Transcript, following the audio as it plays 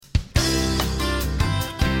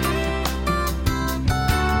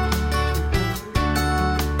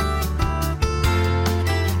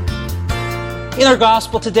In our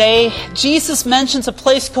gospel today, Jesus mentions a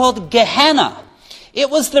place called Gehenna. It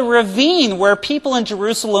was the ravine where people in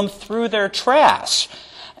Jerusalem threw their trash.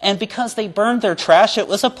 And because they burned their trash, it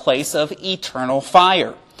was a place of eternal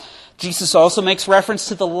fire. Jesus also makes reference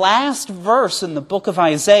to the last verse in the book of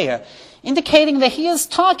Isaiah, indicating that he is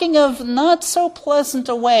talking of not so pleasant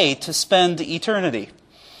a way to spend eternity.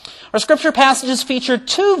 Our scripture passages feature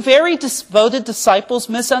two very devoted disciples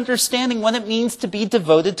misunderstanding what it means to be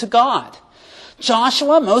devoted to God.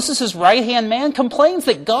 Joshua, Moses' right-hand man, complains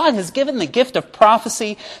that God has given the gift of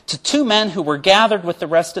prophecy to two men who were gathered with the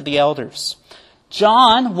rest of the elders.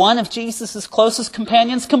 John, one of Jesus' closest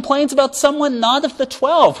companions, complains about someone not of the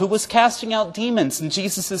 12 who was casting out demons in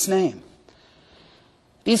Jesus' name.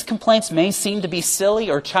 These complaints may seem to be silly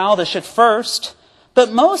or childish at first,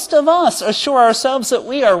 but most of us assure ourselves that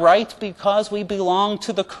we are right because we belong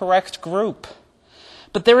to the correct group.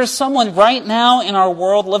 But there is someone right now in our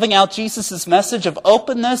world living out Jesus' message of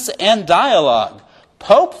openness and dialogue.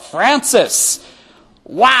 Pope Francis.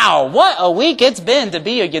 Wow, what a week it's been to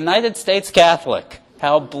be a United States Catholic.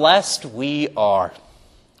 How blessed we are.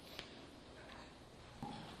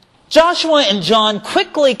 Joshua and John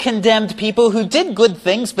quickly condemned people who did good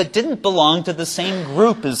things but didn't belong to the same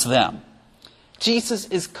group as them. Jesus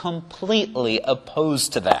is completely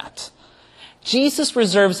opposed to that. Jesus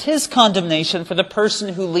reserves his condemnation for the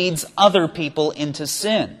person who leads other people into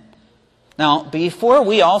sin. Now, before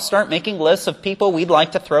we all start making lists of people we'd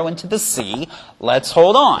like to throw into the sea, let's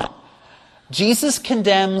hold on. Jesus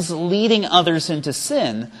condemns leading others into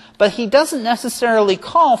sin, but he doesn't necessarily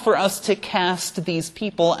call for us to cast these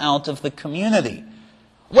people out of the community.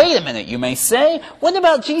 Wait a minute, you may say. What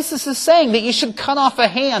about Jesus' saying that you should cut off a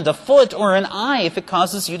hand, a foot, or an eye if it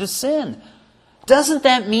causes you to sin? Doesn't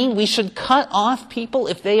that mean we should cut off people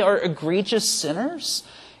if they are egregious sinners?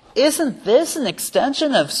 Isn't this an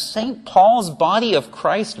extension of St. Paul's body of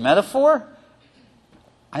Christ metaphor?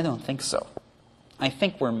 I don't think so. I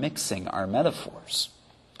think we're mixing our metaphors.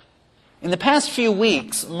 In the past few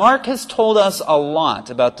weeks, Mark has told us a lot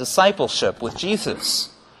about discipleship with Jesus.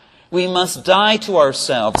 We must die to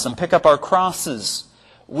ourselves and pick up our crosses.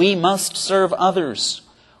 We must serve others.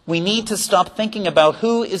 We need to stop thinking about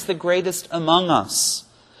who is the greatest among us.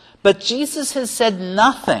 But Jesus has said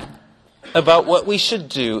nothing about what we should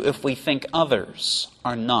do if we think others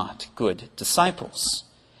are not good disciples.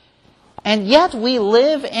 And yet we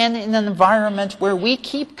live in an environment where we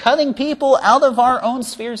keep cutting people out of our own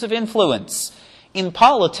spheres of influence. In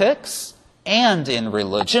politics and in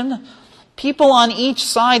religion, people on each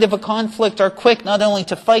side of a conflict are quick not only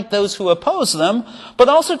to fight those who oppose them, but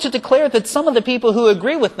also to declare that some of the people who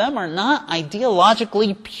agree with them are not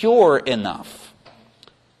ideologically pure enough.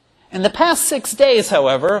 In the past 6 days,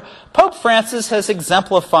 however, Pope Francis has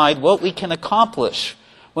exemplified what we can accomplish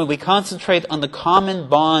when we concentrate on the common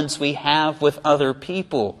bonds we have with other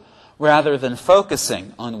people, rather than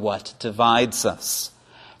focusing on what divides us.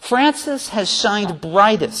 Francis has shined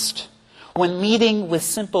brightest when meeting with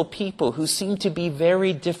simple people who seem to be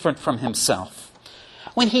very different from himself.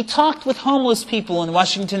 When he talked with homeless people in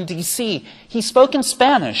Washington, D.C., he spoke in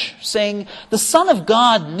Spanish, saying, "The Son of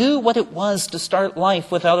God knew what it was to start life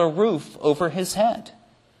without a roof over his head."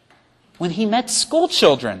 When he met school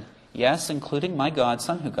children, yes, including my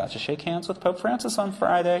godson, who got to shake hands with Pope Francis on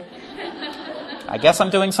Friday. I guess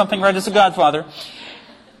I'm doing something right as a godfather.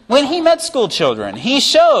 When he met school children, he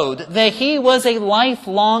showed that he was a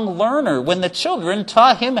lifelong learner when the children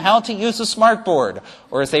taught him how to use a smartboard.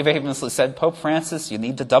 Or as they famously said, "Pope Francis, you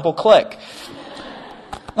need to double click."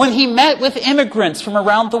 When he met with immigrants from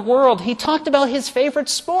around the world, he talked about his favorite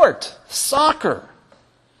sport, soccer.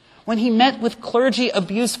 When he met with clergy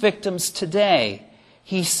abuse victims today,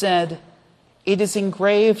 he said, "It is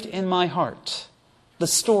engraved in my heart. The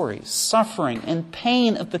stories, suffering, and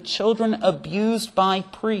pain of the children abused by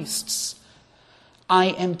priests. I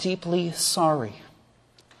am deeply sorry.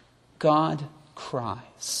 God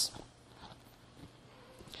cries."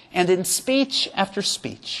 And in speech after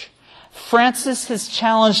speech, Francis has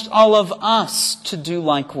challenged all of us to do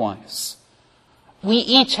likewise. We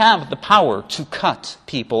each have the power to cut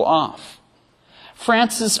people off.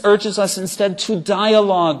 Francis urges us instead to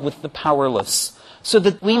dialogue with the powerless, so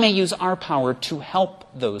that we may use our power to help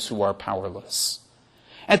those who are powerless.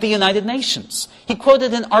 At the United Nations, he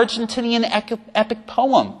quoted an Argentinian epic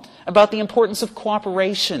poem about the importance of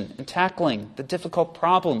cooperation in tackling the difficult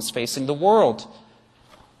problems facing the world.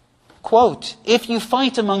 Quote, "If you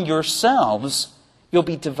fight among yourselves, you'll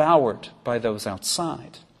be devoured by those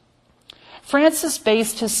outside." Francis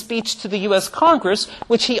based his speech to the U.S. Congress,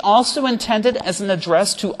 which he also intended as an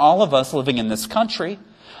address to all of us living in this country,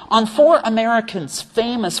 on 4 Americans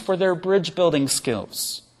famous for their bridge building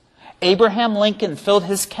skills. Abraham Lincoln filled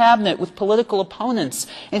his cabinet with political opponents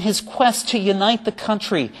in his quest to unite the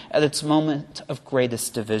country at its moment of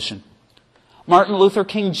greatest division. Martin Luther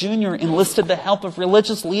King Jr. enlisted the help of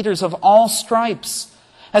religious leaders of all stripes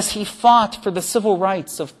as he fought for the civil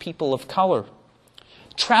rights of people of color.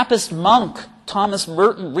 Trappist monk Thomas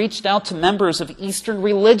Merton reached out to members of Eastern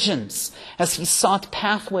religions as he sought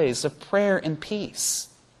pathways of prayer and peace.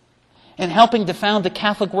 In helping to found the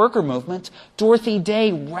Catholic worker movement, Dorothy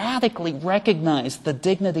Day radically recognized the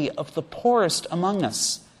dignity of the poorest among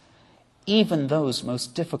us, even those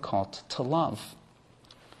most difficult to love.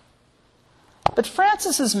 But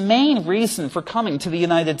Francis's main reason for coming to the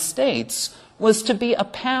United States was to be a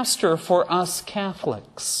pastor for us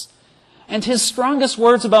Catholics. And his strongest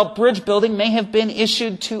words about bridge building may have been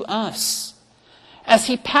issued to us. As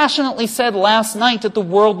he passionately said last night at the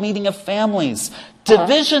World Meeting of Families,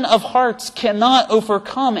 division of hearts cannot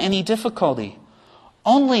overcome any difficulty.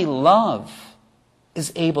 Only love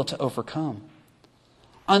is able to overcome.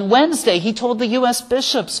 On Wednesday, he told the U.S.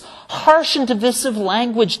 bishops, harsh and divisive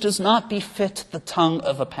language does not befit the tongue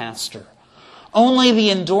of a pastor. Only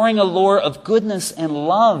the enduring allure of goodness and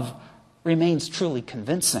love remains truly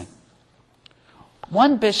convincing.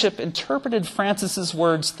 One bishop interpreted Francis's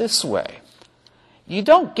words this way: you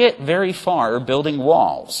don't get very far building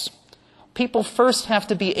walls. People first have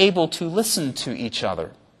to be able to listen to each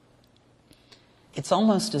other. It's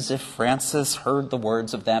almost as if Francis heard the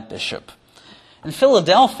words of that bishop. In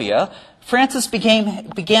Philadelphia, Francis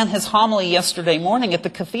began his homily yesterday morning at the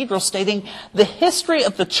cathedral stating, the history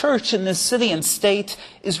of the church in this city and state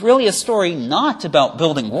is really a story not about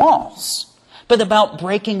building walls, but about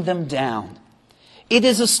breaking them down. It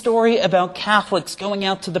is a story about Catholics going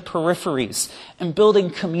out to the peripheries and building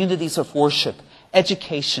communities of worship,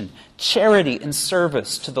 education, charity, and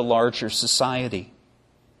service to the larger society.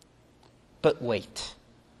 But wait,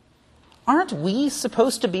 aren't we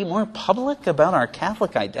supposed to be more public about our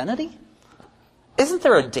Catholic identity? Isn't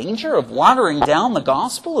there a danger of watering down the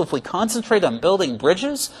gospel if we concentrate on building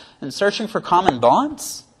bridges and searching for common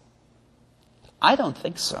bonds? I don't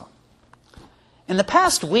think so. In the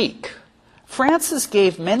past week, Francis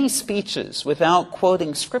gave many speeches without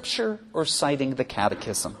quoting scripture or citing the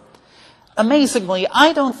catechism. Amazingly,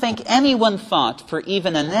 I don't think anyone thought for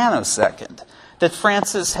even a nanosecond that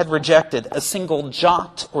Francis had rejected a single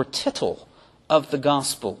jot or tittle of the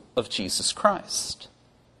gospel of Jesus Christ.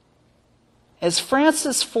 As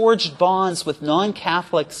Francis forged bonds with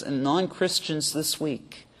non-Catholics and non-Christians this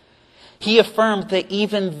week, he affirmed that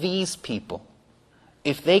even these people,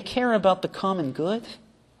 if they care about the common good,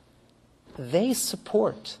 they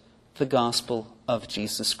support the gospel of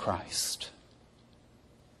Jesus Christ.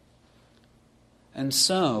 And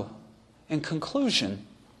so, in conclusion,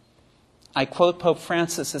 I quote Pope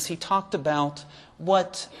Francis as he talked about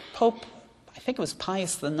what Pope, I think it was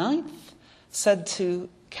Pius IX, said to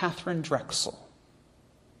Catherine Drexel.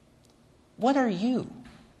 What are you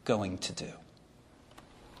going to do?